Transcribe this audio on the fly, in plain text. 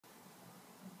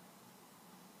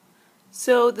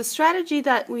So the strategy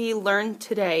that we learned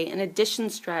today, an addition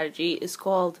strategy, is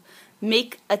called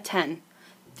make a 10.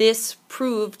 This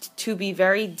proved to be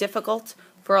very difficult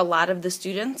for a lot of the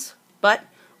students, but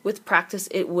with practice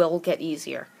it will get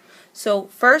easier. So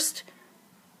first,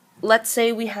 let's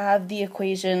say we have the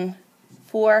equation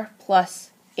 4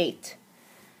 plus 8.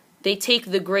 They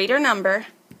take the greater number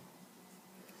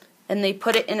and they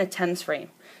put it in a tens frame.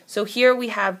 So here we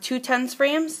have two tens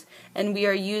frames, and we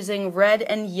are using red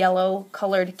and yellow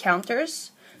colored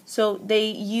counters. So they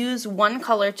use one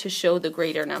color to show the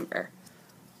greater number.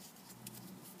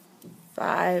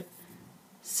 5,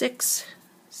 6,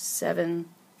 7,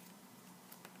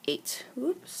 8.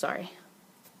 Oops, sorry.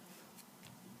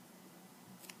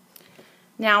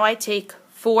 Now I take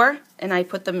 4 and I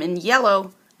put them in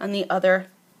yellow on the other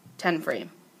 10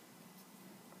 frame.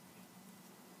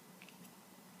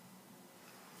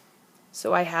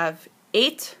 So I have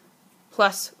 8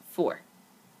 plus 4.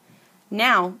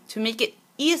 Now, to make it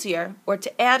easier or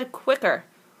to add quicker,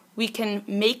 we can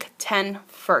make 10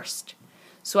 first.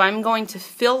 So I'm going to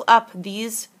fill up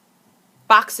these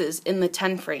boxes in the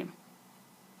 10 frame.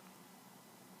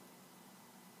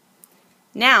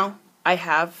 Now I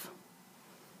have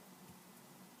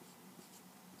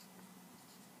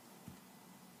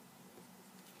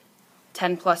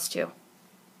 10 plus 2.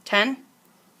 10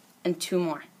 and 2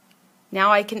 more.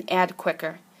 Now I can add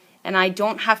quicker. And I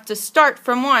don't have to start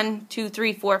from 1, 2,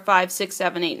 3, 4, 5, 6,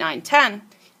 7, 8, 9, 10.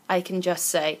 I can just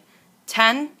say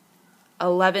 10,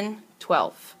 11,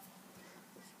 12.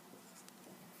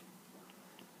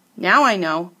 Now I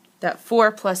know that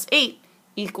 4 plus 8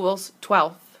 equals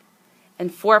 12.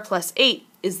 And 4 plus 8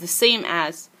 is the same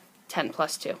as 10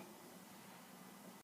 plus 2.